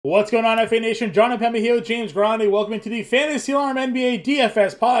What's going on, FA Nation? Jon Impemba here with James Grande. Welcome to the Fantasy Alarm NBA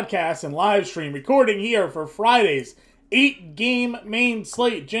DFS podcast and live stream recording here for Friday's 8-game main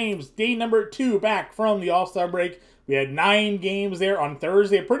slate. James, day number 2 back from the All-Star break. We had 9 games there on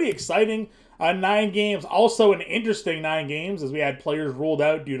Thursday. Pretty exciting 9 games. Also an interesting 9 games as we had players ruled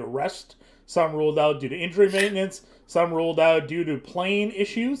out due to rest. Some ruled out due to injury maintenance. Some ruled out due to playing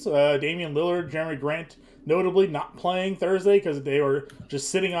issues. Damian Lillard, Jeremy Grant, notably not playing Thursday because they were just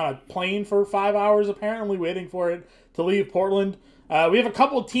sitting on a plane for 5 hours, apparently, waiting for it to leave Portland. We have a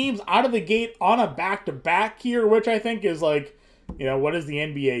couple of teams out of the gate on a back-to-back here, which I think is like, what is the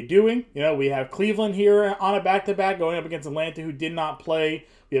NBA doing? We have Cleveland here on a back-to-back going up against Atlanta, who did not play.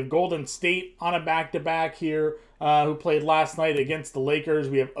 We have Golden State on a back-to-back here, who played last night against the Lakers.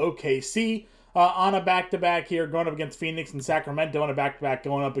 We have OKC on a back-to-back here, going up against Phoenix and Sacramento on a back-to-back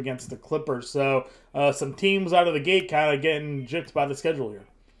going up against the Clippers. So some teams out of the gate kind of getting gypped by the schedule here.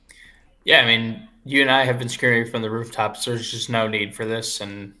 Yeah, I mean, you and I have been screaming from the rooftops. There's just no need for this,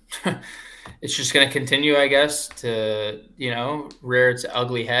 and it's just going to continue, I guess, to, rear its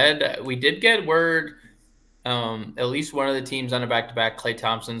ugly head. We did get word at least one of the teams on a back-to-back, Klay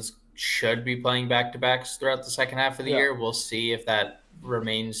Thompson's, should be playing back-to-backs throughout the second half of the year. We'll see if that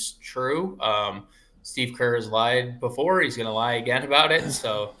remains true. Steve Kerr has lied before. He's going to lie again about it.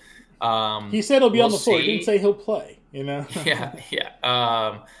 So he said he'll be on the floor. He didn't say he'll play,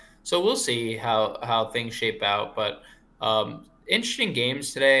 Yeah. So we'll see how things shape out. But interesting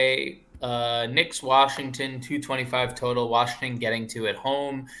games today. Knicks, Washington, 225 total. Washington getting to at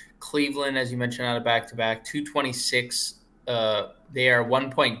home. Cleveland, as you mentioned, out of back-to-back, 226. They are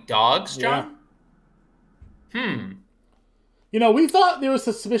 1-point dogs, John? Yeah. We thought there was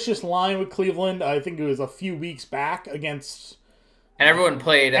a suspicious line with Cleveland. I think it was a few weeks back against... And everyone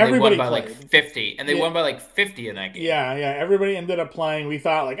played, and everybody they won by like 50. And they won by like 50 in that game. Yeah. Everybody ended up playing. We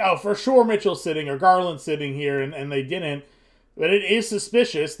thought, for sure Mitchell's sitting or Garland's sitting here, and they didn't. But it is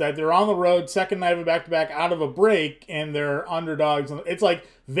suspicious that they're on the road, second night of a back-to-back, out of a break, and they're underdogs. It's like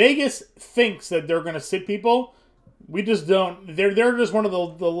Vegas thinks that they're going to sit people. We just don't. They're just one of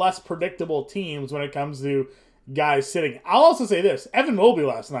the less predictable teams when it comes to guys sitting. I'll also say this. Evan Mobley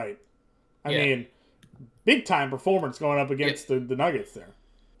last night. I mean, big-time performance going up against the Nuggets there.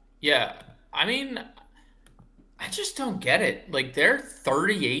 Yeah. I mean, I just don't get it. Like, they're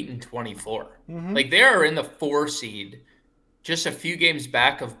 38-24. Mm-hmm. Like, they are in the 4 seed, just a few games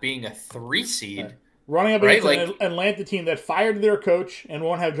back of being a 3 seed. Right. Running up against an Atlanta team that fired their coach and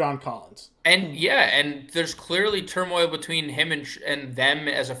won't have John Collins. And and there's clearly turmoil between him and them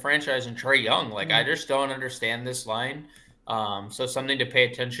as a franchise and Trae Young. Like, I just don't understand this line. So something to pay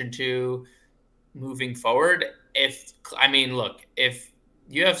attention to moving forward. If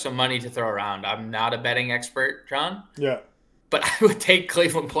you have some money to throw around, I'm not a betting expert, John. Yeah. But I would take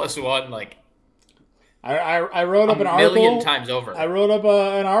Cleveland +1, like, I wrote up an article. A million times over. I wrote up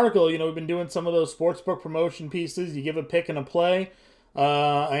an article. We've been doing some of those sportsbook promotion pieces. You give a pick and a play.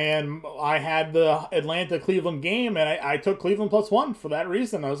 And I had the Atlanta-Cleveland game, and I took Cleveland +1 for that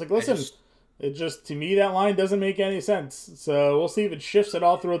reason. I was like, listen, to me, that line doesn't make any sense. So we'll see if it shifts at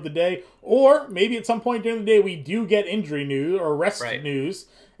all throughout the day. Or maybe at some point during the day, we do get injury news or rest news,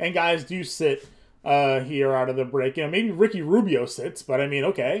 and guys do sit here out of the break. Maybe Ricky Rubio sits, but I mean,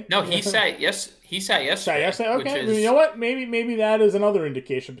 okay. No, he sat yesterday. Okay, you know what? Maybe that is another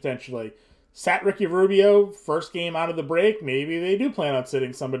indication potentially. Sat Ricky Rubio, first game out of the break. Maybe they do plan on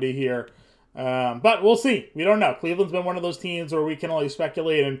sitting somebody here. But we'll see. We don't know. Cleveland's been one of those teams where we can only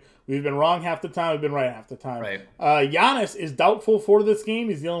speculate, and we've been wrong half the time. We've been right half the time. Right. Giannis is doubtful for this game.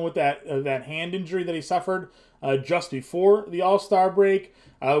 He's dealing with that hand injury that he suffered just before the All-Star break,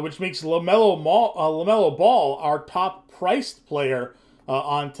 which makes LaMelo Ball our top-priced player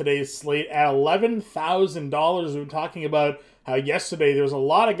on today's slate at $11,000. We've been talking about how yesterday there was a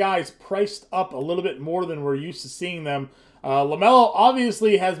lot of guys priced up a little bit more than we're used to seeing them. LaMelo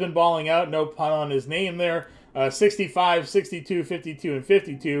obviously has been balling out, no pun on his name there. 65, 62, 52, and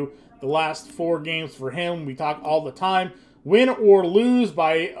 52. The last 4 games for him. We talk all the time. Win or lose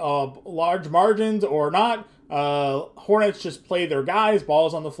by large margins or not. Hornets just play their guys.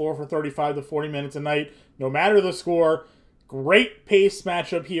 Balls on the floor for 35 to 40 minutes a night. No matter the score. Great pace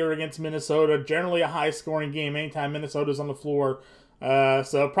matchup here against Minnesota. Generally a high-scoring game anytime Minnesota's on the floor.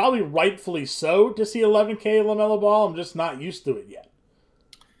 So probably rightfully so to see 11K LaMelo Ball. I'm just not used to it yet.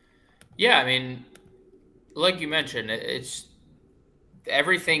 Yeah, I mean, like you mentioned, it's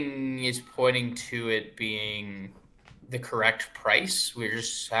everything is pointing to it being the correct price. We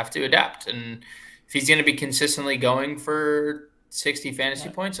just have to adapt. And if he's going to be consistently going for 60 fantasy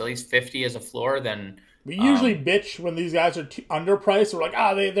points, at least 50 as a floor, then We usually bitch when these guys are underpriced. We're like,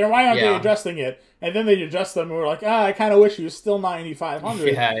 why aren't they adjusting it? And then they adjust them, and we're like, I kind of wish he was still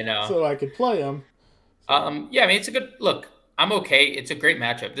 9,500. Yeah, I know. So I could play him. So. Yeah, I mean, it's a good look. I'm okay. It's a great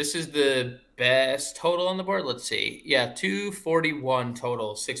matchup. This is the best total on the board. Let's see. Yeah, 241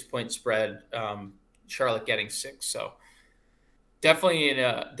 total, 6-point spread. Charlotte getting 6. So definitely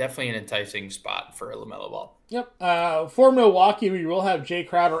an enticing spot for a LaMelo Ball. Yep. For Milwaukee, we will have Jay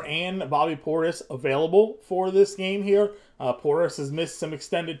Crowder and Bobby Portis available for this game here. Portis has missed some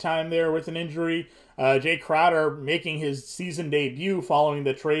extended time there with an injury. Jay Crowder making his season debut following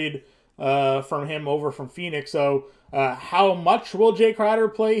the trade from him over from Phoenix. So how much will Jay Crowder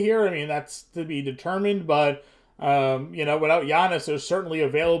play here? I mean, that's to be determined, but without Giannis, there's certainly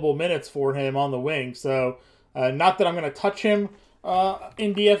available minutes for him on the wing. So not that I'm going to touch him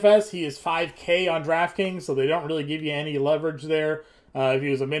in DFS. He is 5K on DraftKings, so they don't really give you any leverage there if he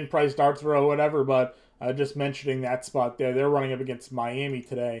was a min-price dart throw or whatever, but just mentioning that spot there. They're running up against Miami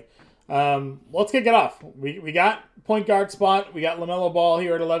today. Let's kick it off. We got point guard spot. We got LaMelo Ball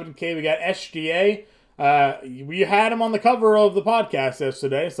here at 11K. We got SGA. We had him on the cover of the podcast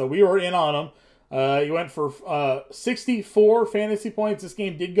yesterday, so we were in on him. He went for 64 fantasy points. This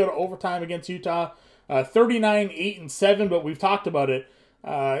game did go to overtime against Utah. 39, 8, and 7, but we've talked about it.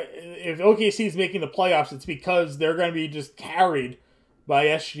 If OKC is making the playoffs, it's because they're going to be just carried by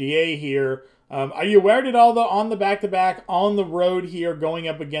SGA here. Are you worried at all, though, on the back-to-back, on the road here, going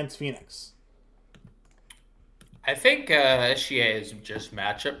up against Phoenix? I think SGA is just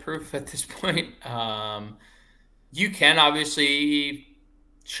matchup proof at this point. You can obviously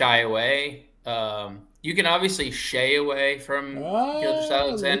shy away. You can obviously shay away from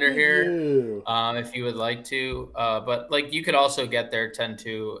Gilgeous-Alexander here if you would like to. But like you could also get there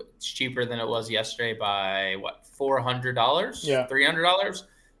 10-2. It's cheaper than it was yesterday by what, $400? Yeah.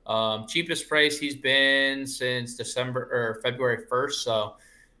 $300? Cheapest price he's been since February 1st. So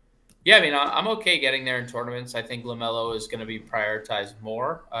yeah, I mean, I'm okay getting there in tournaments. I think LaMelo is going to be prioritized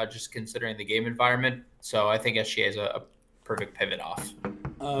more, just considering the game environment. So I think SGA is a perfect pivot off.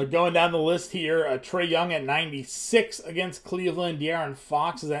 Going down the list here, Trae Young at 96 against Cleveland. De'Aaron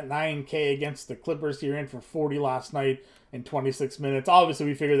Fox is at 9K against the Clippers. He ran for 40 last night in 26 minutes. Obviously,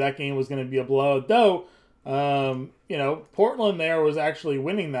 we figured that game was going to be a blowout, though. Portland there was actually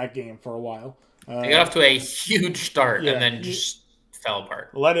winning that game for a while. They got off to a huge start and then just fell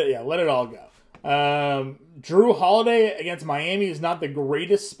apart. Let it all go. Drew Holiday against Miami is not the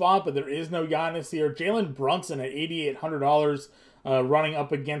greatest spot, but there is no Giannis here. Jalen Brunson at $8,800 running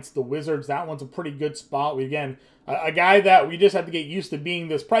up against the Wizards. That one's a pretty good spot. A guy that we just have to get used to being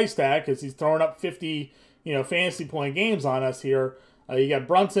this price tag because he's throwing up 50 fantasy point games on us here. You got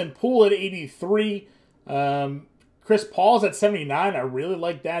Brunson, Poole at 83. Chris Paul's at 79. I really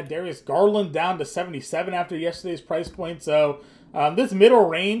like that. Darius Garland down to 77 after yesterday's price point. So this middle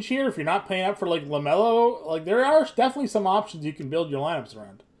range here, if you're not paying up for like LaMelo, like there are definitely some options you can build your lineups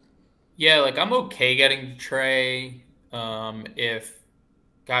around. Yeah, like I'm okay getting Trae if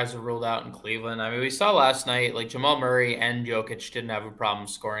guys are ruled out in Cleveland. I mean, we saw last night like Jamal Murray and Jokic didn't have a problem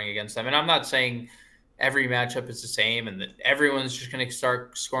scoring against them. And I'm not saying every matchup is the same and that everyone's just going to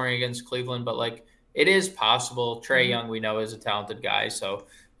start scoring against Cleveland, but like it is possible. Trae Young, we know, is a talented guy, so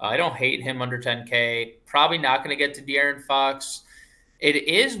I don't hate him under 10K. Probably not going to get to De'Aaron Fox. It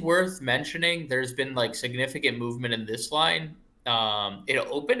is worth mentioning there's been like significant movement in this line. It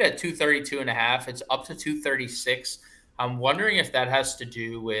opened at 232.5. It's up to 236. I'm wondering if that has to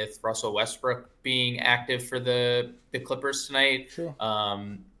do with Russell Westbrook being active for the Clippers tonight. Sure.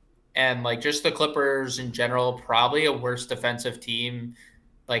 And like just the Clippers in general, probably a worse defensive team.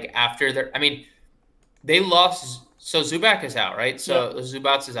 Like after they lost. So Zubac is out, right? So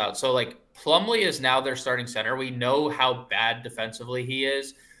Zubac is out. So like Plumlee is now their starting center. We know how bad defensively he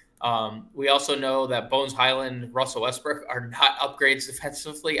is. We also know that Bones Highland, Russell Westbrook are not upgrades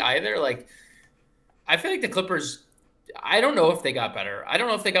defensively either. Like I feel like the Clippers, I don't know if they got better. I don't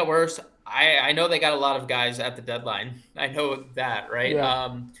know if they got worse. I know they got a lot of guys at the deadline. I know that, right?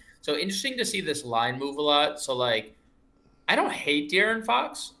 Yeah. So interesting to see this line move a lot. So like I don't hate De'Aaron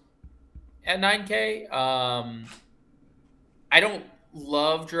Fox at 9K. I don't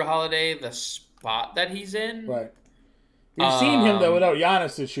love Drew Holiday, the spot that he's in. Right. We've seen him, though, without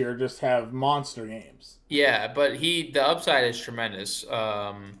Giannis this year, just have monster games. Yeah, but the upside is tremendous.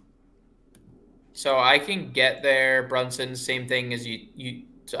 So I can get there. Brunson, same thing as you.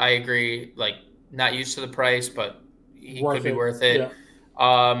 I agree. Like not used to the price, but he could be worth it.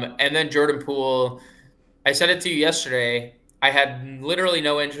 Yeah. And then Jordan Poole. I said it to you yesterday. I had literally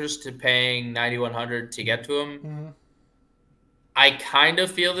no interest in paying $9,100 to get to him. Mm-hmm. I kind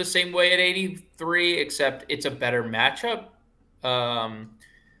of feel the same way at 83, except it's a better matchup.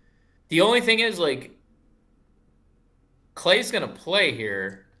 The only thing is, like, Clay's going to play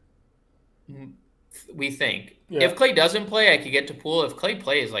here, we think. Yeah. If Clay doesn't play, I could get to Poole. If Clay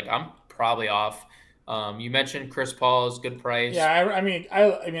plays, like, I'm probably off. You mentioned Chris Paul is good price. Yeah, I mean,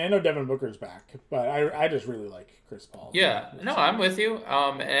 I know Devin Booker's back, but I just really like Chris Paul. Yeah, no, I'm with you.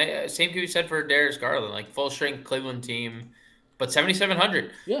 Same can be said for Darius Garland, like full strength Cleveland team, but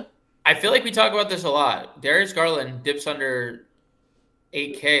 7,700. Yeah, I feel like we talk about this a lot. Darius Garland dips under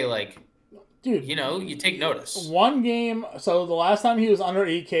 8K, like, dude, you take notice. One game. So the last time he was under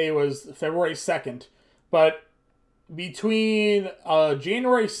 8K was February 2nd, but between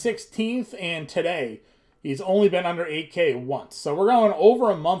January 16th and today, he's only been under 8K once. So we're going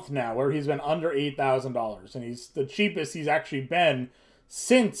over a month now where he's been under $8,000. And he's the cheapest he's actually been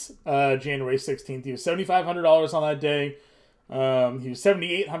since January 16th. He was $7,500 on that day. He was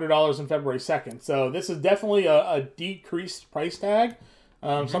 $7,800 on February 2nd. So this is definitely a decreased price tag.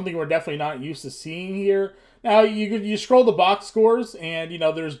 Something we're definitely not used to seeing here. Now, you scroll the box scores, and,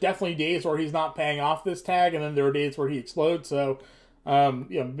 there's definitely days where he's not paying off this tag, and then there are days where he explodes. So,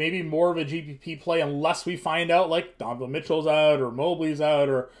 maybe more of a GPP play unless we find out, like, Donovan Mitchell's out or Mobley's out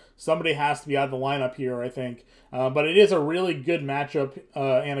or somebody has to be out of the lineup here, I think. But it is a really good matchup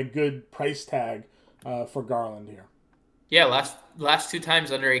and a good price tag for Garland here. Yeah, last two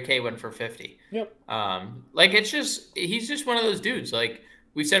times under 8K went for 50. Yep. He's just one of those dudes. Like,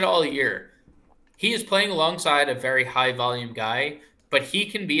 we said all year. He is playing alongside a very high-volume guy, but he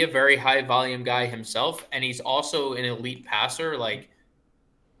can be a very high-volume guy himself, and he's also an elite passer. Like,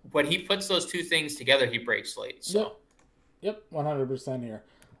 when he puts those two things together, he breaks slate. So. Yep, 100% here.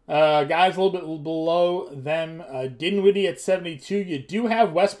 Guys, a little bit below them. Dinwiddie at 72. You do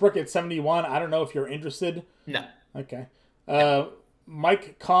have Westbrook at 71. I don't know if you're interested. No. Okay.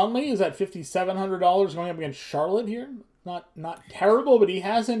 Mike Conley is at $5,700 going up against Charlotte here. Not terrible, but he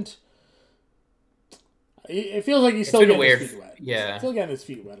hasn't... It feels like he's still getting his feet wet. Yeah. Still getting his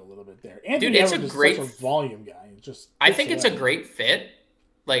feet wet a little bit there. Anthony Dude, it's Edwards a great is such a volume guy. I think it's a great fit.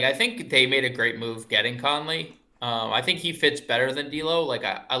 Like, I think they made a great move getting Conley. I think he fits better than D'Lo. Like,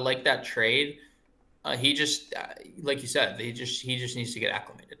 I like that trade. He just, like you said, he just needs to get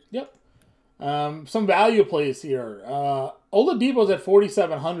acclimated. Yep. Some value plays here. Oladipo's at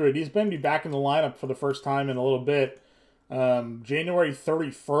 4,700. He's been back in the lineup for the first time in a little bit. January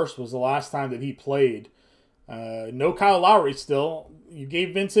 31st was the last time that he played. No Kyle Lowry still. You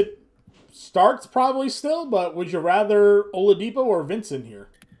gave Vincent starts probably still, but would you rather Oladipo or Vincent here?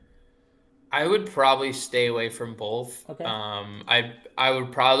 I would probably stay away from both. Okay. I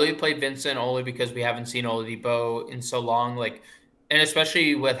would probably play Vincent only because we haven't seen Oladipo in so long. Like, and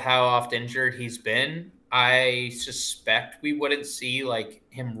especially with how oft injured he's been, I suspect we wouldn't see like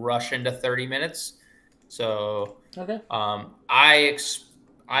him rush into 30 minutes. So okay.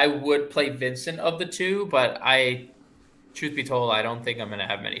 I would play Vincent of the two, but truth be told, I don't think I'm going to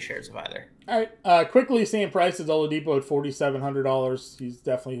have many shares of either. All right. Quickly, same price as Oladipo at $4,700. He's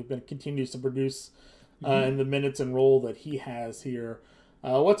definitely continues to produce in the minutes and role that he has here.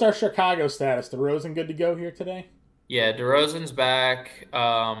 What's our Chicago status? DeRozan good to go here today? Yeah, DeRozan's back.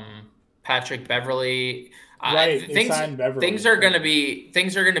 Patrick Beverley. Right, things are going to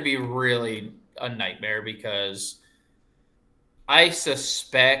be really a nightmare because I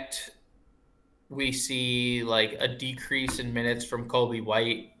suspect we see like a decrease in minutes from Kobe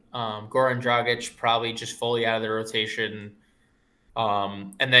White. Goran Dragic probably just fully out of the rotation.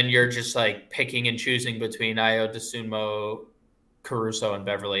 And then you're just like picking and choosing between Ayo Dosunmu, Caruso, and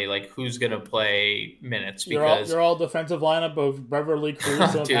Beverly. Like, who's going to play minutes? Because you're all defensive lineup of Beverly,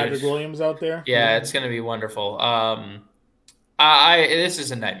 Caruso, and Patrick Williams out there. Yeah, it's going to be wonderful. This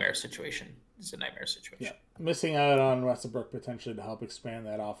is a nightmare situation. It's a nightmare situation. Yeah. Missing out on Westbrook potentially to help expand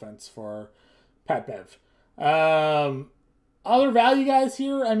that offense for Pat Bev. Other value guys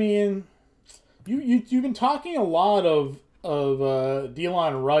here. I mean, you've been talking a lot of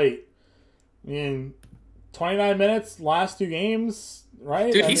Delon Wright. I mean, 29 minutes last two games,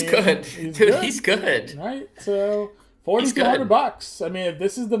 right? Dude, he's good. He's good. Right? So $4,200. I mean, if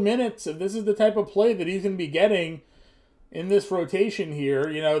this is the minutes, if this is the type of play that he's going to be getting in this rotation here,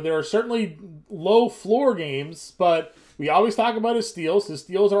 there are certainly low floor games, but we always talk about his steals. His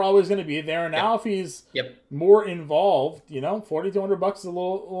steals are always going to be there. And now if he's more involved, $4,200 is a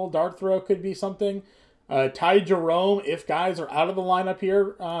little dart throw could be something. Ty Jerome, if guys are out of the lineup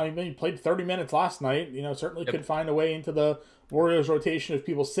here, he played 30 minutes last night, certainly could find a way into the Warriors rotation if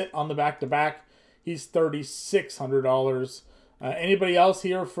people sit on the back-to-back. He's $3,600. Anybody else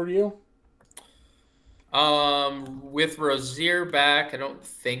here for you? With Rozier back, I don't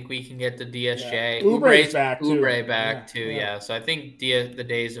think we can get the DSJ. Yeah. Oubre's back too. Oubre back too. Yeah. So I think the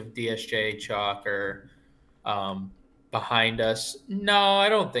days of DSJ chalk are behind us. No, I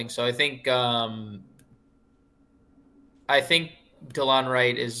don't think so. I think DeLon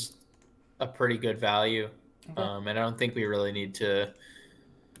Wright is a pretty good value. Okay. And I don't think we really need to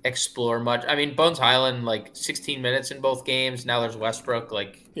explore much. I mean, Bones Highland, like 16 minutes in both games. Now there's Westbrook.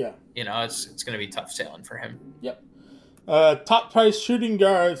 It's going to be tough sailing for him. Yep. Top price shooting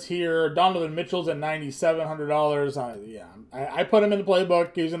guards here. Donovan Mitchell's at $9,700. I put him in the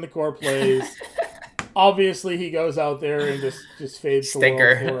playbook. He's in the core plays. Obviously, he goes out there and just fades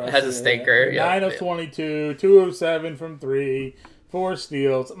stinker. The world for us. Has a stinker. 9 of 22, 2 of 7 from 3, 4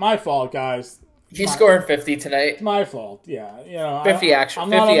 steals. My fault, guys. He scored 50 tonight. It's my fault. Yeah, 50 actual. I'm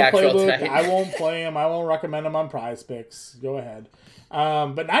not 50 on the actual playbook. tonight. I won't play him. I won't recommend him on Prize Picks. Go ahead.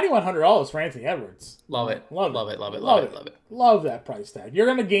 But $9,100 for Anthony Edwards. Love it. Love it. Love that price tag. You're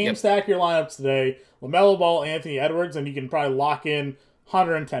gonna game stack your lineups today. LaMelo Ball, Anthony Edwards, and you can probably lock in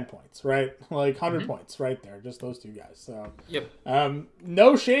 110 points, right? Like 100 points right there. Just those two guys. So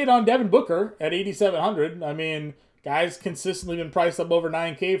no shade on Devin Booker at 8,700. I mean, guys consistently been priced up over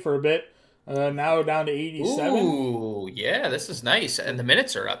 9K for a bit. Now down to 87. Ooh, yeah, this is nice, and the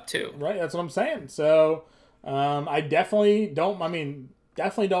minutes are up too. Right, that's what I'm saying. So, I definitely don't mind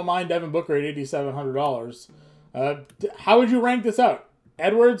Devin Booker at $8,700. How would you rank this out?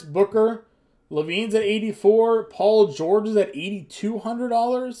 Edwards, Booker, Levine's at 84. Paul George is at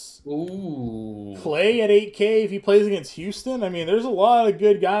 $8,200. Ooh, Clay at 8K if he plays against Houston. I mean, there's a lot of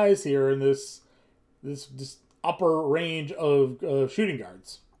good guys here in this upper range of shooting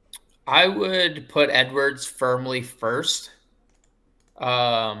guards. I would put Edwards firmly first.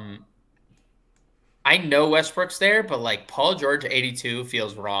 I know Westbrook's there, but like Paul George 82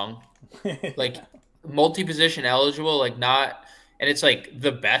 feels wrong. Like multi-position eligible, like not, and it's like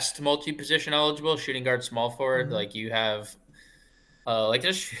the best multi-position eligible shooting guard, small forward. Mm-hmm. Like you have,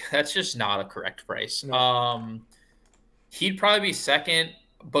 that's just not a correct price. No. He'd probably be second.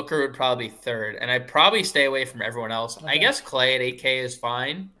 Booker would probably be third, and I'd probably stay away from everyone else. Okay. I guess Clay at 8K is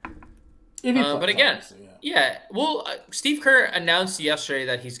fine. But again, Steve Kerr announced yesterday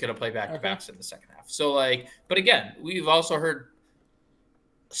that he's going to play back-to-backs in the second half. So, but again, we've also heard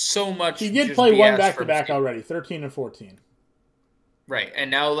so much. He did play one back-to-back already, 13 and 14. Right,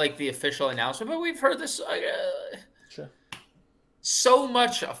 and now, the official announcement, but we've heard this. Sure. So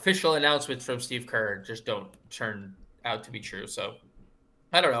much official announcements from Steve Kerr just don't turn out to be true, so.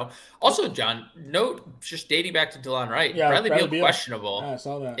 I don't know. Also, John, note just dating back to DeLon Wright. Yeah, Bradley Beal questionable. Yeah, I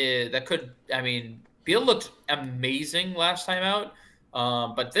saw that. Beal looked amazing last time out.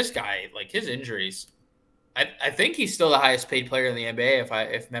 But this guy, his injuries, I think he's still the highest paid player in the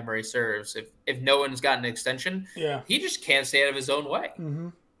NBA if memory serves. If no one's gotten an extension, he just can't stay out of his own way. Mm-hmm.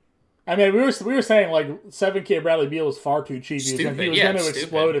 I mean, we were saying 7K Bradley Beal was far too cheap. He was going to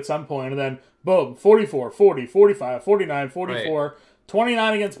explode at some point, and then boom, 44, 40, 45, 49, 44. Right.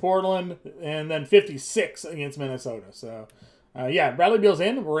 29 against Portland, and then 56 against Minnesota. So, Bradley Beal's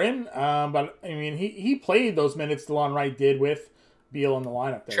in. We're in. But, I mean, he played those minutes DeLon Wright did with Beal in the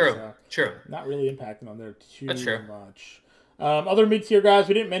lineup there. True. Not really impacting on there too much. Other mid-tier guys,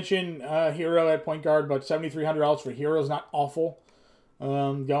 we didn't mention Hero at point guard, but $7,300 for Hero is not awful.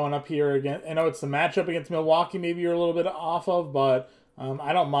 Going up here again. I know it's the matchup against Milwaukee maybe you're a little bit off of, but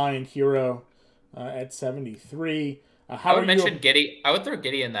I don't mind Hero at 73. I would mention Giddey. I would throw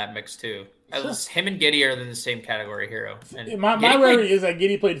Giddey in that mix too. Sure. Him and Giddey are in the same category, Hero. And my worry is that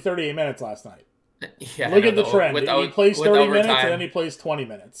Giddey played 38 minutes last night. Yeah, look at the trend. He plays 30 minutes and then he plays 20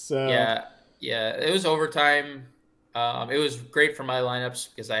 minutes. So. Yeah. It was overtime. It was great for my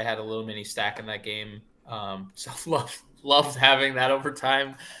lineups because I had a little mini stack in that game. So loved having that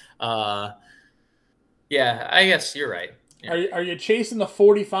overtime. I guess you're right. Yeah. Are you chasing the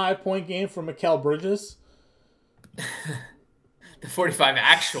 45-point game from Mikal Bridges? The 45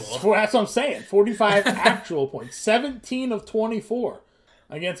 actual. That's what I'm saying. 45 actual points. 17 of 24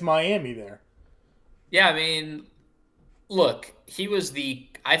 against Miami there. Yeah, I mean, look, he was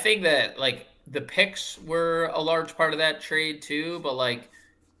I think that, the picks were a large part of that trade too, but,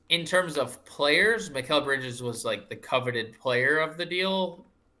 in terms of players, Mikal Bridges was, the coveted player of the deal.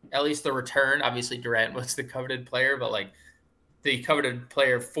 At least the return. Obviously, Durant was the coveted player, but, the coveted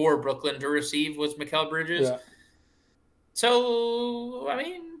player for Brooklyn to receive was Mikal Bridges. Yeah. So, I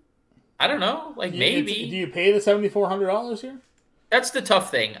mean, I don't know. Maybe. Do you pay the $7,400 here? That's the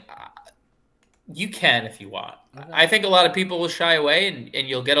tough thing. You can if you want. Okay. I think a lot of people will shy away, and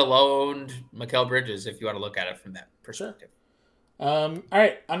you'll get a low-owned Mikal Bridges if you want to look at it from that perspective. All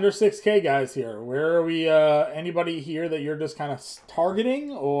right, under 6K guys here. Where are we? Anybody here that you're just kind of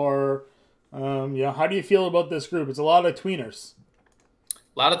targeting, or how do you feel about this group? It's a lot of tweeners.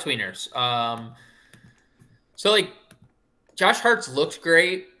 A lot of tweeners. So like Josh Hart's looked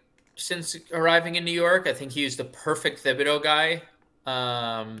great since arriving in New York. I think he was the perfect Thibodeau guy.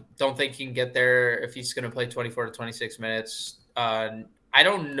 Don't think he can get there if he's going to play 24 to 26 minutes. I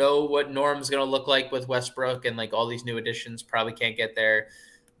don't know what Norm's going to look like with Westbrook and like all these new additions. Probably can't get there.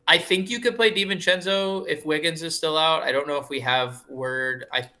 I think you could play DiVincenzo if Wiggins is still out. I don't know if we have word.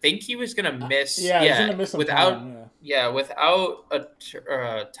 I think he was going to miss. He's going to miss some without time, without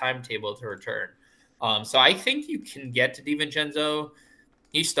a timetable to return. So I think you can get to DiVincenzo.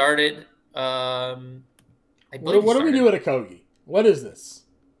 He started. I believe what do we do with Okogie? What is this?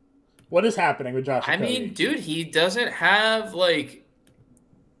 What is happening with Josh Okogie? I mean, dude, he doesn't have like.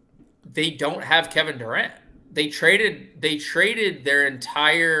 They don't have Kevin Durant. They traded their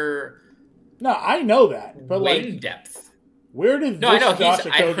entire. No, I know that, but wing depth. Where did Josh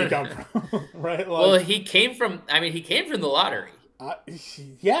Okogie come from? Right? Like, well, he came from. I mean, he came from the lottery.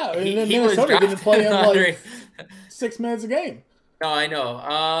 Yeah, and then Minnesota didn't play him like 6 minutes a game. No, I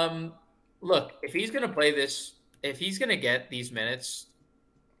know. Look, if he's gonna play this, if he's gonna get these minutes,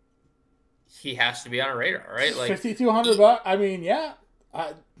 he has to be on a radar, right? Like $5,200. I mean, yeah.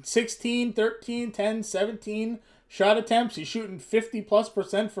 16, 13, 10, 17 shot attempts. He's shooting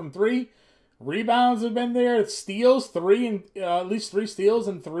 50+% from 3. Rebounds have been there. Steals, at least 3 steals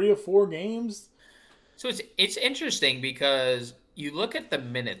in 3 of 4 games. So it's interesting because you look at the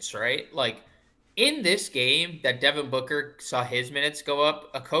minutes, right? Like in this game that Devin Booker saw his minutes go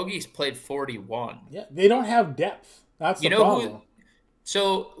up, Okogie's played 41. Yeah, they don't have depth. That's the problem.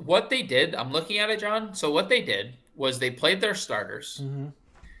 So what they did, I'm looking at it, John. So what they did was they played their starters,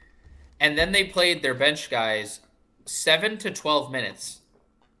 and then they played their bench guys 7 to 12 minutes,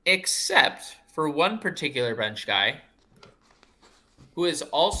 except for one particular bench guy who is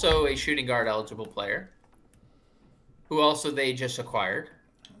also a shooting guard eligible player, who also they just acquired.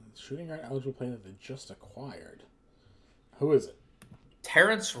 Shooting guard eligible player that they just acquired. Who is it?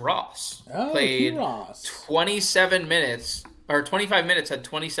 Terrence Ross played 27 minutes. Or 25 minutes, had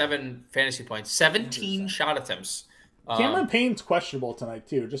 27 fantasy points, 17 shot attempts. Cameron Payne's questionable tonight,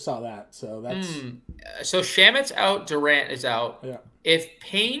 too. Just saw that. So that's. So Shamit's out, Durant is out. Yeah. If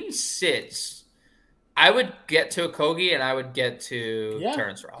Payne sits, I would get to Okogie and I would get to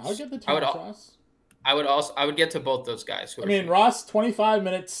Terrence Ross. I would get to Terrence Ross. I would get to both those guys. I mean, Ross, 25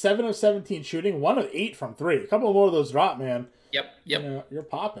 minutes, 7 of 17 shooting, 1 of 8 from 3. A couple more of those drop, man. Yep. You're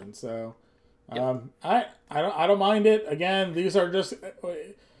popping, so. I don't mind it. Again, these are just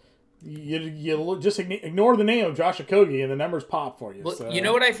you just ignore the name of Josh Okogie and the numbers pop for you. Well, so. You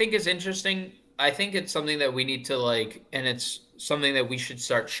know what I think is interesting? I think it's something that we need to like, and it's something that we should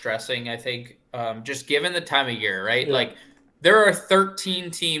start stressing. I think just given the time of year, right? Yeah. Like there are 13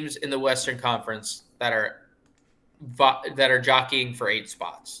 teams in the Western Conference that are jockeying for 8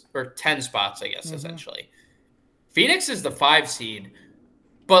 spots or 10 spots, I guess, essentially. Phoenix is the 5 seed,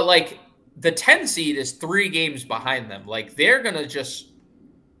 but like. The 10 seed is 3 games behind them. Like they're going to just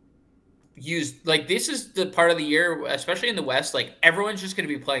use like this is the part of the year, especially in the West, like everyone's just going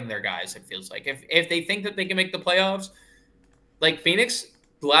to be playing their guys. It feels like if they think that they can make the playoffs, like Phoenix,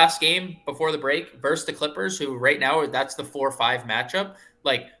 the last game before the break versus the Clippers, who right now that's the 4-5 matchup.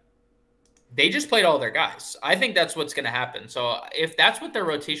 Like they just played all their guys. I think that's what's going to happen. So if that's what their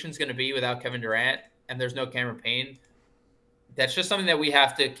rotation is going to be without Kevin Durant and there's no Cameron Payne, that's just something that we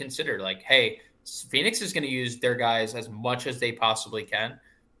have to consider. Like, hey, Phoenix is going to use their guys as much as they possibly can.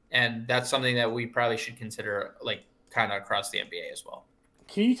 And that's something that we probably should consider, like, kind of across the NBA as well.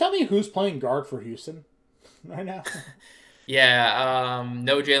 Can you tell me who's playing guard for Houston right now?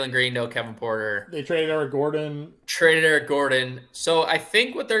 No Jalen Green, no Kevin Porter. They traded Eric Gordon. So I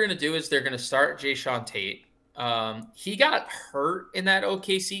think what they're going to do is they're going to start Jayshawn Tate. He got hurt in that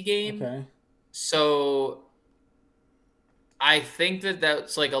OKC game. Okay. So I think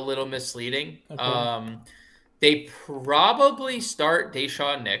that's like a little misleading. Okay. They probably start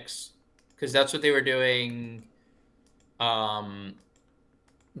Deshaun Nix because that's what they were doing. In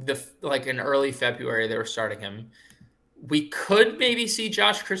early February, they were starting him. We could maybe see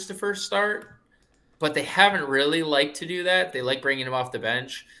Josh Christopher start, but they haven't really liked to do that. They like bringing him off the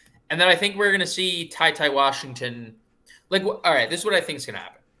bench. And then I think we're going to see Ty Washington. All right, this is what I think is going to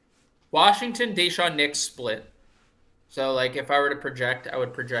happen. Washington, Deshaun Nix split. So, if I were to project, I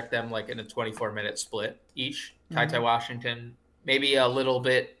would project them, in a 24-minute split each. Ty Washington, maybe a little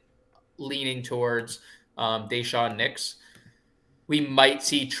bit leaning towards Deshaun Nix. We might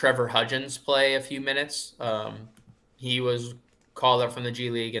see Trevor Hudgens play a few minutes. He was called up from the G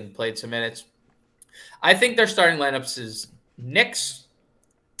League and played some minutes. I think their starting lineups is Knicks,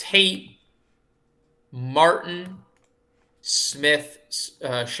 Tate, Martin, Smith,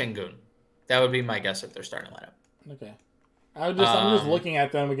 Şengün. That would be my guess at their starting lineup. Okay. I'm just looking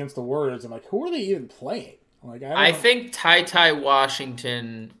at them against the Warriors. I'm like, who are they even playing? Like, I think Ty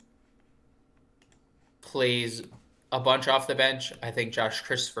Washington plays a bunch off the bench. I think Josh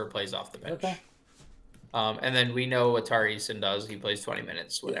Christopher plays off the bench. Okay. And then we know what Tari Eason does. He plays 20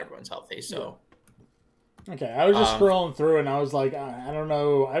 minutes when everyone's healthy. So. Okay, I was just scrolling through and I was like, I don't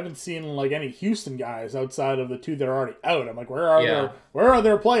know. I haven't seen like any Houston guys outside of the two that are already out. I'm like, where are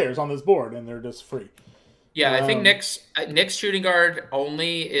their players on this board? And they're just free. Yeah, I think Nick's shooting guard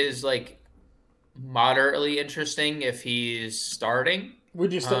only is like moderately interesting if he's starting.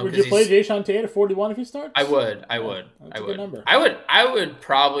 Would you play Jayshawn Tate at 41 if he starts? I would. That's a good number. I would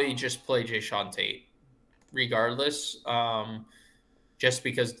probably just play Jayshawn Tate regardless. Just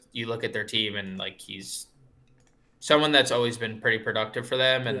because you look at their team and like he's someone that's always been pretty productive for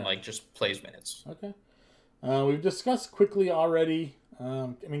them and like just plays minutes. Okay. We've discussed quickly already.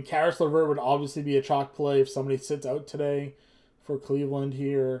 Karis LeVert would obviously be a chalk play if somebody sits out today for Cleveland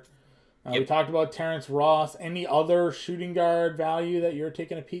here. We talked about Terrence Ross. Any other shooting guard value that you're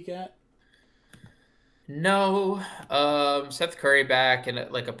taking a peek at? No. Seth Curry back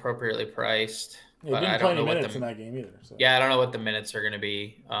and like appropriately priced. Yeah, he didn't play any minutes in that game either. So. Yeah, I don't know what the minutes are going to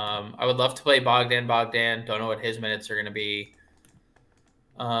be. I would love to play Bogdan. Don't know what his minutes are going to be.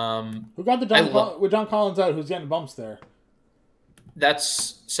 Who got the with John Collins out? Who's getting bumps there?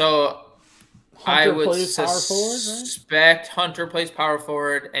 That's so. Hunter I would plays power forward, right? Suspect Hunter plays power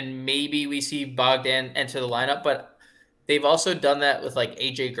forward, and maybe we see Bogdan enter the lineup. But they've also done that with like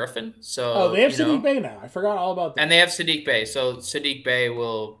AJ Griffin. So they have Sadiq Bey now. I forgot all about that. And they have Sadiq Bey. So Sadiq Bey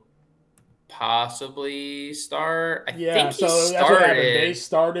will possibly start. I think he started. That's what happened. They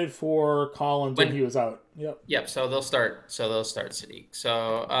started for Collins when he was out. Yep. So they'll start Sadiq.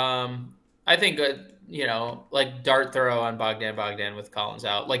 So I think like dart throw on Bogdan with Collins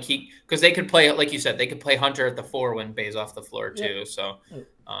out. Like because they could play, like you said, they could play Hunter at the 4 when Bay's off the floor too. Yep. So who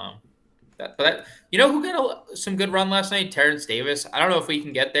got some good run last night? Terrence Davis. I don't know if we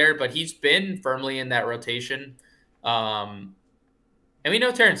can get there, but he's been firmly in that rotation. And we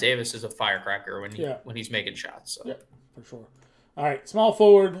know Terrence Davis is a firecracker when he's making shots. So. Yeah, for sure. All right, small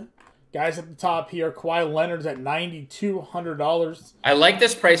forward. Guys at the top here. Kawhi Leonard's at $9,200. I like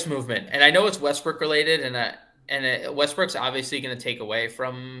this price movement. And I know it's Westbrook related, and Westbrook's obviously going to take away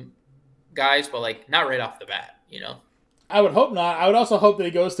from guys, but like not right off the bat, I would hope not. I would also hope that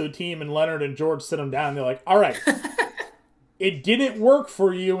he goes to a team and Leonard and George sit him down and they're like, all right, it didn't work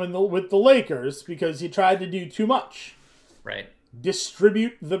for you with the Lakers because you tried to do too much. Right.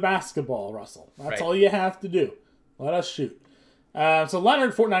 Distribute the basketball, Russell. That's all you have to do. Let us shoot. So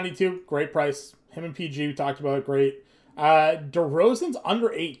Leonard, $492, great price. Him and PG, we talked about it, great. DeRozan's under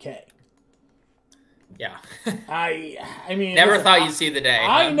 $8K. Yeah. I mean... Never thought you'd see the day.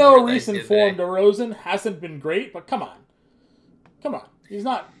 I know recent form DeRozan hasn't been great, but come on. Come on. He's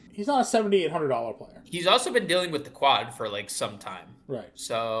not a $7,800 player. He's also been dealing with the quad for like some time. Right.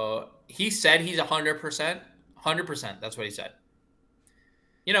 So he said he's 100%. 100%. That's what he said.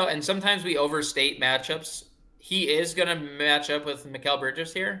 And sometimes we overstate matchups. He is going to match up with Mikal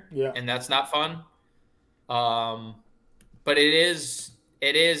Bridges here. Yeah. And that's not fun. But it is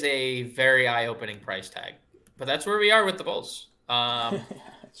a very eye-opening price tag. But that's where we are with the Bulls.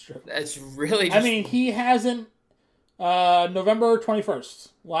 That's true. It's really just... he hasn't... November 21st.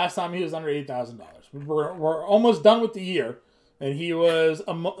 Last time he was under $8,000. We're almost done with the year. And he was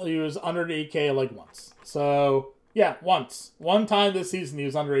under $8K like once. So... yeah, once. One time this season, he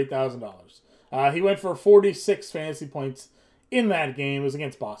was under $8,000. He went for 46 fantasy points in that game. It was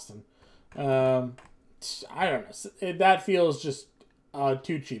against Boston. I don't know. That feels just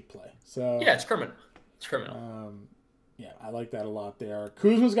too cheap play. So yeah, it's criminal. Yeah, I like that a lot there.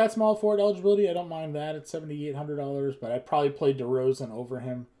 Kuzma's got small forward eligibility. I don't mind that at $7,800, but I'd probably play DeRozan over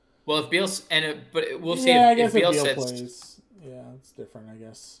him. Well, if Beal we'll see. Yeah, I guess if Beal plays. Yeah, it's different, I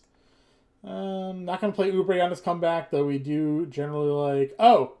guess. Not going to play Oubre on his comeback, though we do generally like...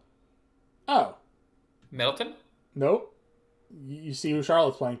 Oh! Middleton? Nope. You see who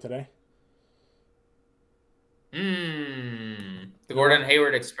Charlotte's playing today. The Gordon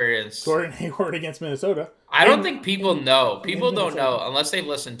Hayward experience. Gordon Hayward against Minnesota. I don't think people know. People don't know, unless they've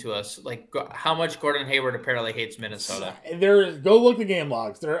listened to us, like how much Gordon Hayward apparently hates Minnesota. Go look the game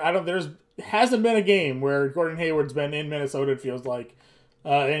logs. There's hasn't been a game where Gordon Hayward's been in Minnesota, it feels like,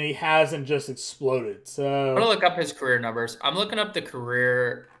 and he hasn't just exploded. I'm So gonna look up his career numbers. I'm looking up his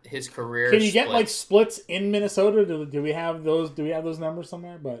career can you get like splits. splits in Minnesota? Do we have those? Do we have those numbers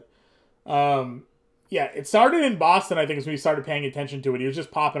somewhere? But yeah, it started in Boston. I think is when we started paying attention to it. He was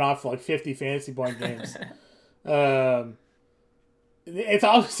just popping off for like 50 fantasy point games. It's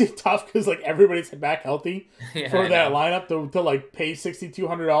obviously tough because like everybody's back healthy for that lineup to like pay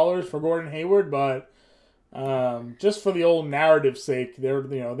 $6,200 for Gordon Hayward, but just for the old narrative's sake, there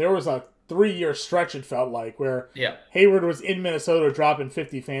was a 3-year stretch it felt like where Hayward was in Minnesota dropping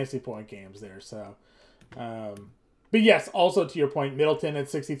 50 fantasy point games there. So, but yes, also to your point, Middleton at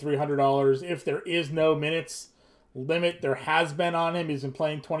 $6,300. If there is no minutes limit, there has been on him. He's been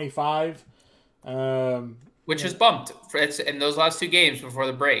playing 25. Which is bumped. It's in those last 2 games before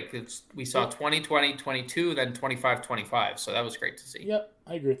the break. We saw 20, 20, 22, then 25, 25. So that was great to see. Yep,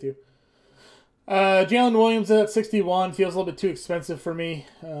 I agree with you. Jalen Williams at 61 feels a little bit too expensive for me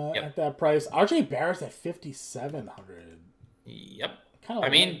at that price. RJ Barrett's at 5,700. Yep. Kind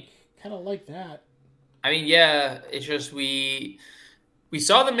of like that. I mean, yeah, it's just we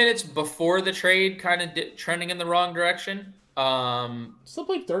saw the minutes before the trade kind of trending in the wrong direction. Still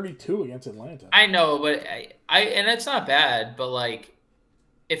played 32 against Atlanta. I know, but I and it's not bad, but like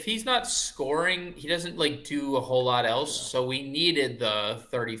if he's not scoring, he doesn't like do a whole lot else. Yeah. So we needed the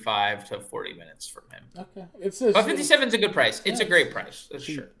 35 to 40 minutes from him. Okay, but 57 is a good price. It's a great price. That's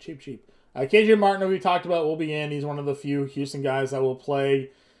cheap, sure. Cheap. KJ Martin, we talked about, will be in. He's one of the few Houston guys that will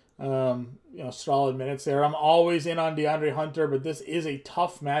play, solid minutes there. I'm always in on DeAndre Hunter, but this is a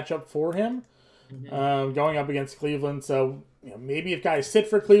tough matchup for him. Going up against Cleveland. So maybe if guys sit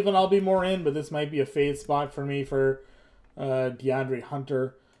for Cleveland, I'll be more in, but this might be a fade spot for me for DeAndre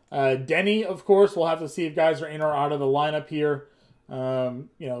Hunter. Denny, of course, we'll have to see if guys are in or out of the lineup here.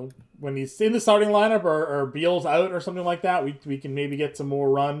 When he's in the starting lineup or Beal's out or something like that, we can maybe get some more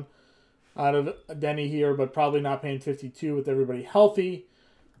run out of Denny here, but probably not paying 52 with everybody healthy.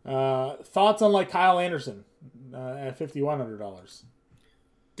 Thoughts on like Kyle Anderson at $5,100?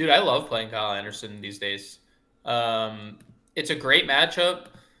 Dude, I love playing Kyle Anderson these days. It's a great matchup,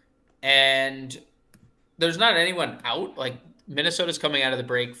 and there's not anyone out. Like, Minnesota's coming out of the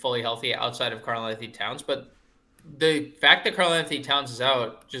break fully healthy outside of Karl-Anthony Towns, but the fact that Karl-Anthony Towns is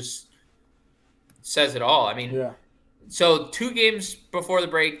out just says it all. I mean, So 2 games before the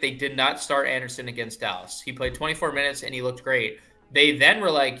break, they did not start Anderson against Dallas. He played 24 minutes, and he looked great. They then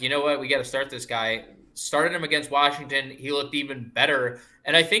were like, you know what, we got to start this guy. Started him against Washington. He looked even better.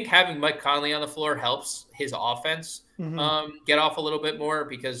 And I think having Mike Conley on the floor helps his offense get off a little bit more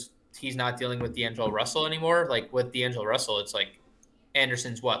because he's not dealing with D'Angelo Russell anymore. Like with D'Angelo Russell, it's like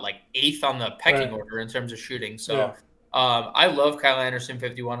Anderson's like 8th on the pecking order in terms of shooting. So I love Kyle Anderson,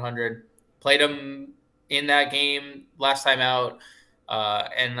 5,100. Played him in that game last time out,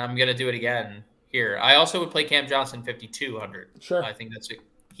 and I'm going to do it again here. I also would play Cam Johnson, 5,200. Sure. I think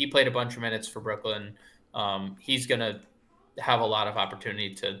he played a bunch of minutes for Brooklyn. He's going to have a lot of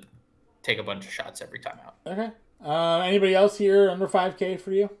opportunity to take a bunch of shots every time out. Okay. Anybody else here under 5K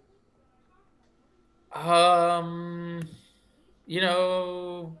for you?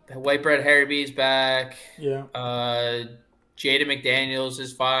 White Bread Harry B's back. Yeah. Jaden McDaniels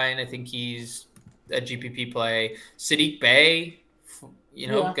is fine. I think he's a GPP play. Sadiq Bey,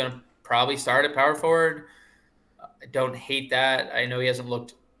 going to probably start at power forward. I don't hate that. I know he hasn't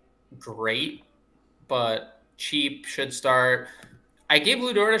looked great, but cheap, should start. I gave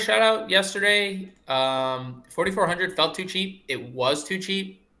Lou Dort a shout out yesterday. 4,400 felt too cheap. It was too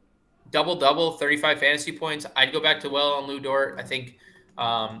cheap. Double, 35 fantasy points. I'd go back to on Lou Dort. I think,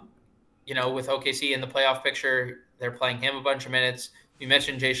 with OKC in the playoff picture, they're playing him a bunch of minutes. You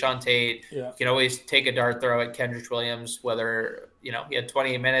mentioned Jayshawn Tate. Yeah. You can always take a dart throw at Kendrick Williams, whether, he had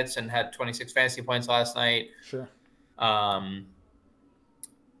 28 minutes and had 26 fantasy points last night. Sure.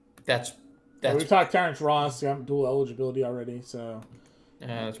 That's we talked Terrence Ross, dual eligibility already, so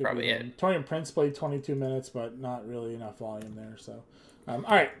that's probably it. Torian Prince played 22 minutes, but not really enough volume there. So, all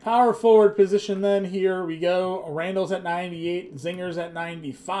right, power forward position then. Here we go. Randall's at 98, Zinger's at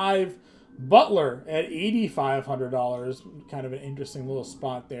 95, Butler at $8,500. Kind of an interesting little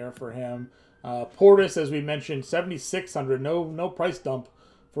spot there for him. Portis, as we mentioned, 7,600. No price dump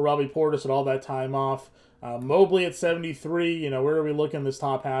for Robbie Portis with all that time off. Mobley at 73. Where are we looking this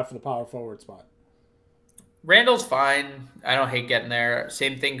top half of the power forward spot? Randall's fine. I don't hate getting there.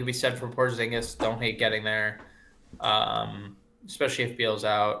 Same thing could be said for Porzingis. Don't hate getting there, especially if Beal's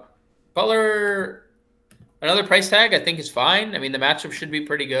out. Butler, another price tag I think is fine. I mean, the matchup should be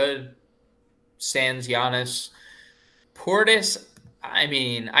pretty good. Sans Giannis. Portis, I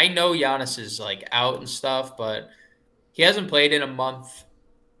mean, I know Giannis is out and stuff, but he hasn't played in a month.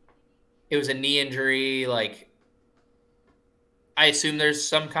 it was a knee injury. Like, I assume there's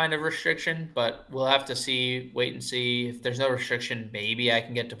some kind of restriction, but we'll have to wait and see. If there's no restriction, maybe I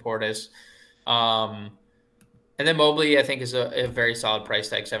can get to Portis. And then Mobley, I think, is a very solid price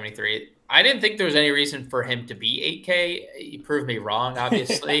tag, 73. I didn't think there was any reason for him to be 8K. You proved me wrong,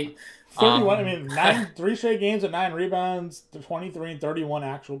 obviously. 31. I mean, 3 straight games with 9 rebounds, 23 and 31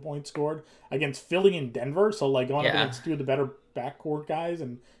 actual points scored against Philly and Denver. So, like, going up against 2 of the better backcourt guys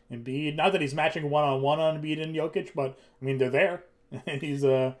and Embiid. Not that he's matching one-on-one on Embiid and Jokic, but, I mean, they're there. And he's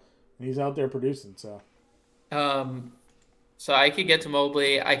out there producing, so. So I could get to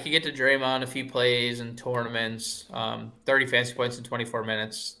Mobley. I could get to Draymond a few plays and tournaments. 30 fantasy points in 24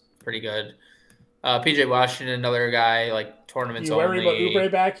 minutes. Pretty good. PJ Washington, another guy, like, tournaments only. You worry about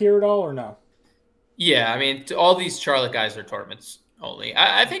Oubre back here at all, or no? Yeah, I mean, all these Charlotte guys are tournaments only.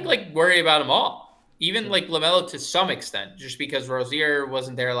 I think, like, worry about them all. Even, like, LaMelo to some extent, just because Rozier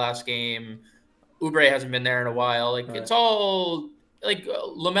wasn't there last game. Oubre hasn't been there in a while. Like, It's all... Like,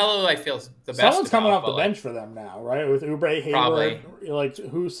 LaMelo, I feel, is the best. Someone's coming off the bench for them now, right? With Oubre, Hayward. Probably. Like,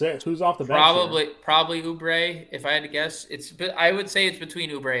 who's off the bench? Probably Oubre, if I had to guess. I would say it's between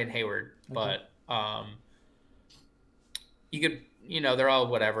Oubre and Hayward. Okay. But you could, they're all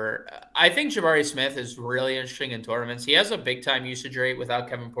whatever. I think Jabari Smith is really interesting in tournaments. He has a big-time usage rate without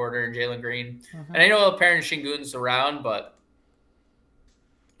Kevin Porter and Jalen Green. And I know apparently Şengün's around, but...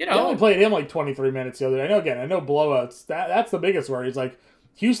 They only played him like 23 minutes the other day. I know blowouts. That's the biggest worry. It's like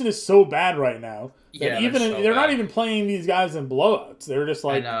Houston is so bad right now that they're not even playing these guys in blowouts. They're just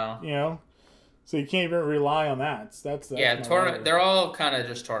like, so you can't even rely on that. That's tournament. They're all kind of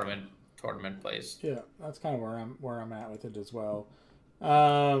just tournament plays. Yeah, that's kind of where I'm at with it as well.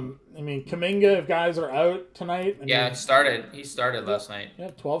 I mean, Kuminga, if guys are out tonight. He started last night.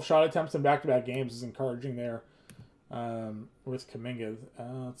 Yeah, 12 shot attempts in back-to-back games is encouraging there. With Kuminga.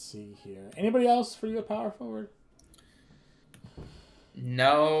 Let's see here. Anybody else for you at power forward?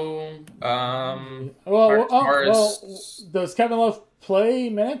 No. Does Kevin Love play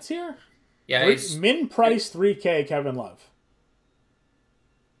minutes here? Yeah. Min price 3K Kevin Love.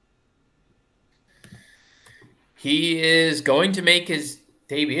 He is going to make his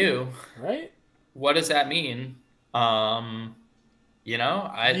debut. Right? What does that mean? Do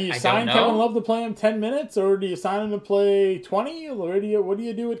you sign Kevin Love to play him 10 minutes, or do you sign him to play 20? Or what do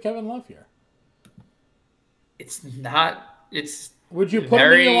you do with Kevin Love here? Would you put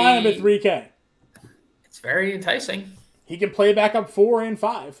him in your lineup at 3K? It's very enticing. He can play back up 4 and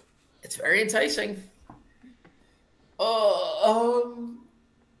 5. It's very enticing.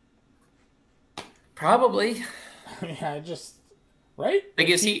 Probably. Right? Like,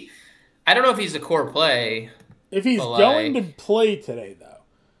 I don't know if he's a core play. If he's going to play today, though,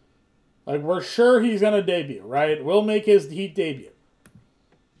 like, we're sure he's going to debut, right? We'll make his Heat debut.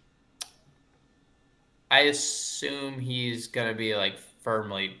 I assume he's going to be, like,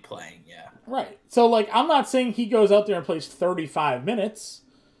 firmly playing, yeah. Right. So, like, I'm not saying he goes out there and plays 35 minutes.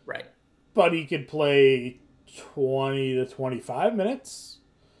 Right. But he could play 20 to 25 minutes.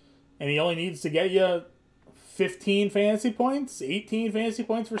 And he only needs to get you 15 fantasy points, 18 fantasy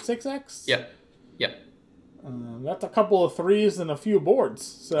points for 6X. Yep. That's a couple of threes and a few boards.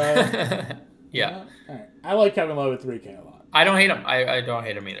 So yeah. All right. I like Kevin Love at 3K a lot. I don't hate him. I don't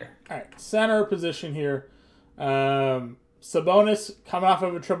hate him either. All right. Center position here. Sabonis coming off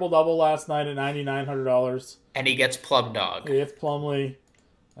of a triple-double last night at $9,900. And he gets Plum Dog. He gets Plumlee.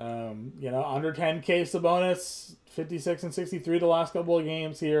 Under 10K Sabonis, 56 and 63 the last couple of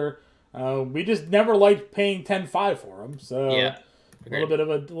games here. We just never liked paying 10-5 for him. So yeah. a little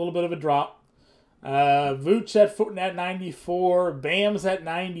bit of a drop. Vooch at 94, Bam's at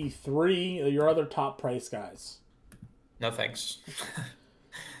 93. Your other top price guys. No thanks.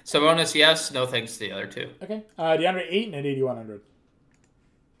 Sabonis, yes. No thanks to the other two. Okay. DeAndre Ayton at 8,100.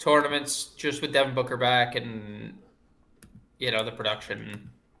 Tournaments, just with Devin Booker back, and the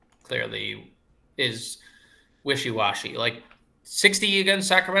production clearly is wishy-washy. Like 60 against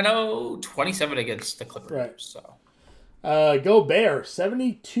Sacramento, 27 against the Clippers. Right. So. Gobert,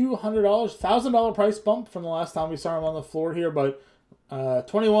 $7,200, $1,000 price bump from the last time we saw him on the floor here, but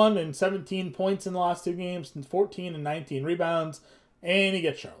 21 and 17 points in the last 2 games, and 14 and 19 rebounds, and he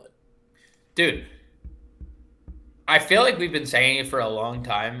gets Charlotte. Dude, I feel like we've been saying it for a long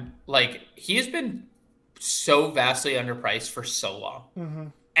time. Like, he's been so vastly underpriced for so long. Mm-hmm.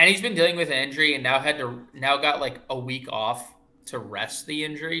 And he's been dealing with an injury and now got like a week off to rest the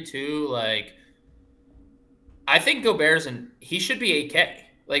injury too. Like, I think he should be 8K.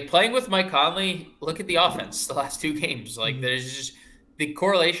 Like, playing with Mike Conley, look at the offense the last 2 games. Like, there's just, the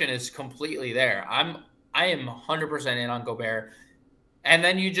correlation is completely there. I am 100% in on Gobert. And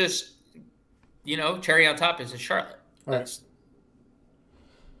then you just cherry on top is Charlotte. That's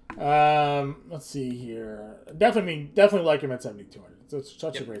let's see here. Definitely like him at 7,200. So it's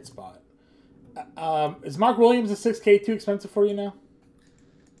such a great spot. Is Mark Williams a 6K too expensive for you now?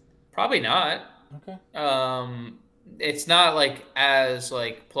 Probably not. Okay. It's not like as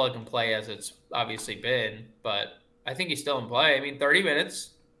like plug and play as it's obviously been, but I think he's still in play. I mean, 30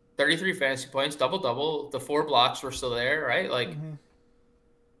 minutes, 33 fantasy points, double. The 4 blocks were still there, right? Like,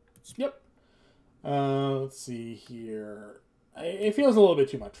 Yep. Let's see here. It feels a little bit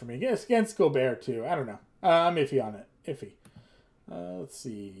too much for me. Against Gobert too. I don't know. I'm iffy on it. Iffy. Let's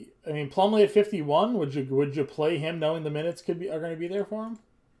see. I mean, Plumlee at 51. Would you play him knowing the minutes are going to be there for him?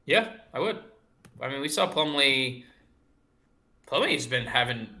 Yeah, I would. I mean, we saw Plumlee. Plumlee's been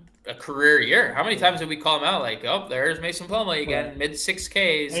having a career year. How many times did we call him out? Like, oh, there's Mason Plumlee again, right. Mid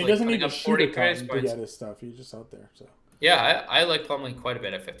 6Ks. And he doesn't need to shoot a ton to get his stuff. He's just out there. So yeah, I like Plumlee quite a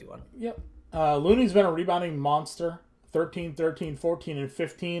bit at 51. Yep. Looney's been a rebounding monster. 13, 13, 14, and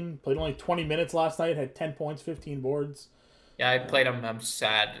 15. Played only 20 minutes last night. Had 10 points, 15 boards. Yeah, I played him. I'm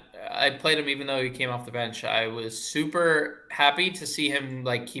sad. I played him even though he came off the bench. I was super happy to see him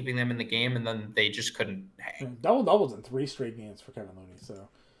like keeping them in the game, and then they just couldn't hang. Doubles in 3 straight games for Kevin Looney. So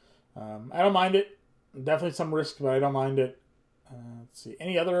I don't mind it. Definitely some risk, but I don't mind it. Let's see.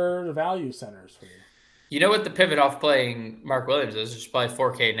 Any other value centers for you? You know what the pivot off playing Mark Williams is? Just play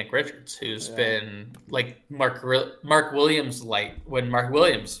 4K Nick Richards, who's been like Mark Williams light when Mark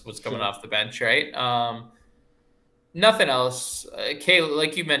Williams was coming off the bench, right? Nothing else.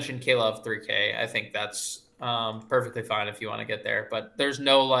 Like you mentioned, K-Love 3K. I think that's perfectly fine if you want to get there. But there's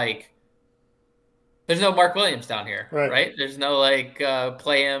no Mark Williams down here, right? There's no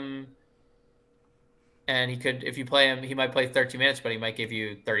play him. And if you play him, he might play 13 minutes, but he might give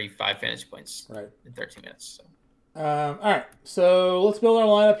you 35 fantasy points in 13 minutes. So. All right, so let's build our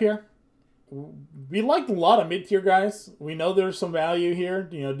lineup here. We liked a lot of mid-tier guys. We know there's some value here.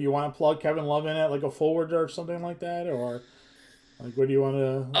 Do you want to plug Kevin Love in at like a forward or something like that? Or like what do you want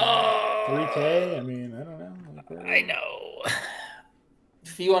to 3K? I mean, I don't know. I know.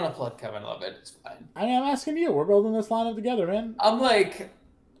 If you want to plug Kevin Love in, it's fine. I'm asking you. We're building this lineup together, man. I'm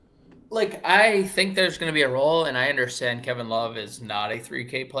I think there's going to be a role, and I understand Kevin Love is not a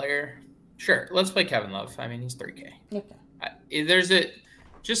 3K player. Sure, let's play Kevin Love. I mean, he's 3K. Okay.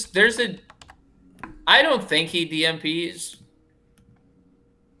 I don't think he DMPs.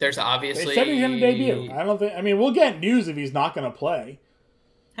 There's obviously. They said he's going to debut. I don't think. I mean, we'll get news if he's not going to play.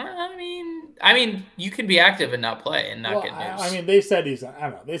 I mean, you can be active and not play and not get news. I mean, they said he's. I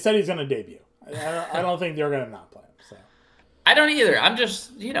don't know. They said he's going to debut. I don't think they're going to not play him. So. I don't either. I'm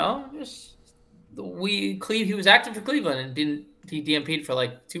just, he was active for Cleveland and he DMP'd for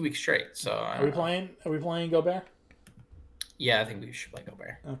like 2 weeks straight. So Are we playing Gobert? Yeah, I think we should play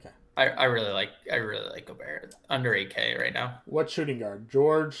Gobert. Okay. I really like Gobert under 8K right now. What shooting guard?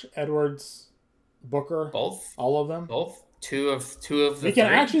 George, Edwards, Booker? Both. All of them? Both. Two of the We can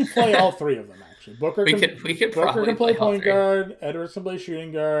actually play all 3 of them actually. Booker can play point guard, Edwards can play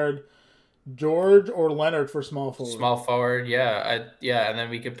shooting guard. George or Leonard for small forward. Small forward, yeah. And then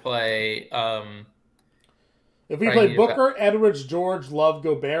we could play if we play Booker, Edwards, George, Love,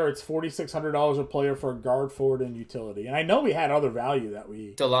 Gobert, it's $4,600 a player for a guard, forward, and utility. And I know we had other value that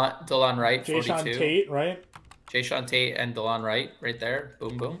we DeLon Wright, 42. Jayshawn Tate, right? Jayshawn Tate and DeLon Wright right there.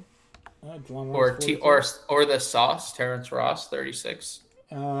 Boom boom. Or the sauce, Terrence Ross, 36.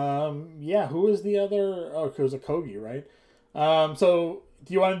 Yeah, who is the other? Oh, it was a Kogi, right? So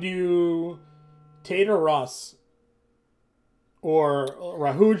do you want to do Tate or Ross? Or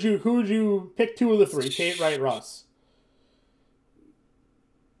who would you pick 2 of the 3? Tate, Wright, Ross.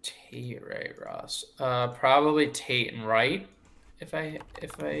 Tate, Wright, Ross. Probably Tate and Wright. If I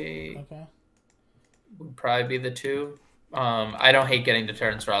okay. Would probably be the 2. I don't hate getting to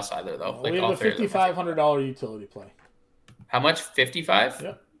Terrence Ross either though. We have a $5,500 utility play. How much? 55?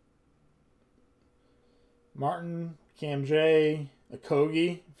 Yep. Martin, Cam J,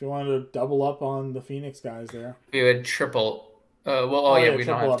 Okogie, if you wanted to double up on the Phoenix guys there. We would triple. We don't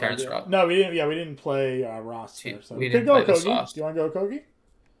have Terrence Ross. No, we didn't. Yeah, we didn't play Ross there. So we could go Okogie. Do you want to go Okogie?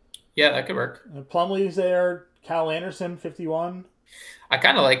 Yeah, that could work. Plumlee's there. Kyle Anderson, 51. I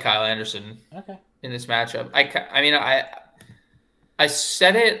kind of like Kyle Anderson. Okay. In this matchup, I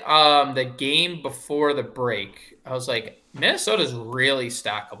said it the game before the break. I was like, Minnesota's really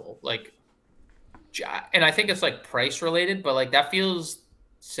stackable. And I think it's price related, but that feels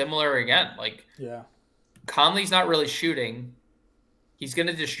similar again. Yeah, Conley's not really shooting. He's going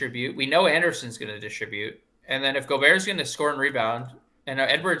to distribute. We know Anderson's going to distribute. And then if Gobert's going to score and rebound, and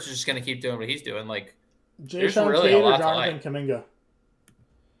Edwards is just going to keep doing what he's doing, there's Jayshawn really Tate a lot or Jonathan to Kuminga?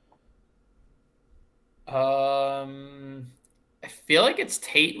 I feel like it's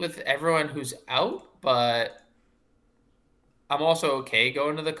Tate with everyone who's out, but I'm also okay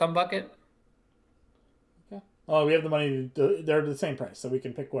going to the cum bucket. Okay. Oh, we have the money. They're the same price, so we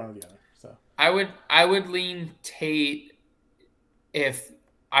can pick one or the other. So I would lean Tate if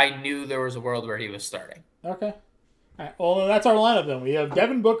I knew there was a world where he was starting. Okay. All right. Well, that's our lineup then. We have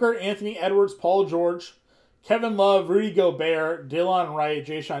Devin Booker, Anthony Edwards, Paul George, Kevin Love, Rudy Gobert, Dylan Wright,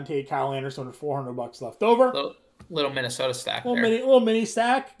 Jayshawn Tate, Kyle Anderson with $400 left over. Little Minnesota stack. Little mini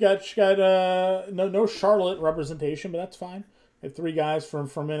stack. Got no Charlotte representation, but that's fine. We have 3 guys from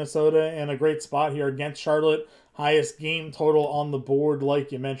Minnesota and a great spot here against Charlotte. Highest game total on the board,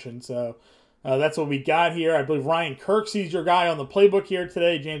 like you mentioned. So that's what we got here. I believe Ryan Kirksey's your guy on the playbook here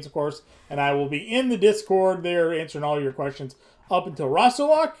today, James, of course. And I will be in the Discord there answering all your questions up until roster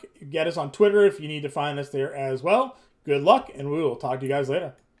lock. Get us on Twitter if you need to find us there as well. Good luck, and we will talk to you guys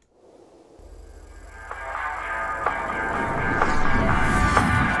later.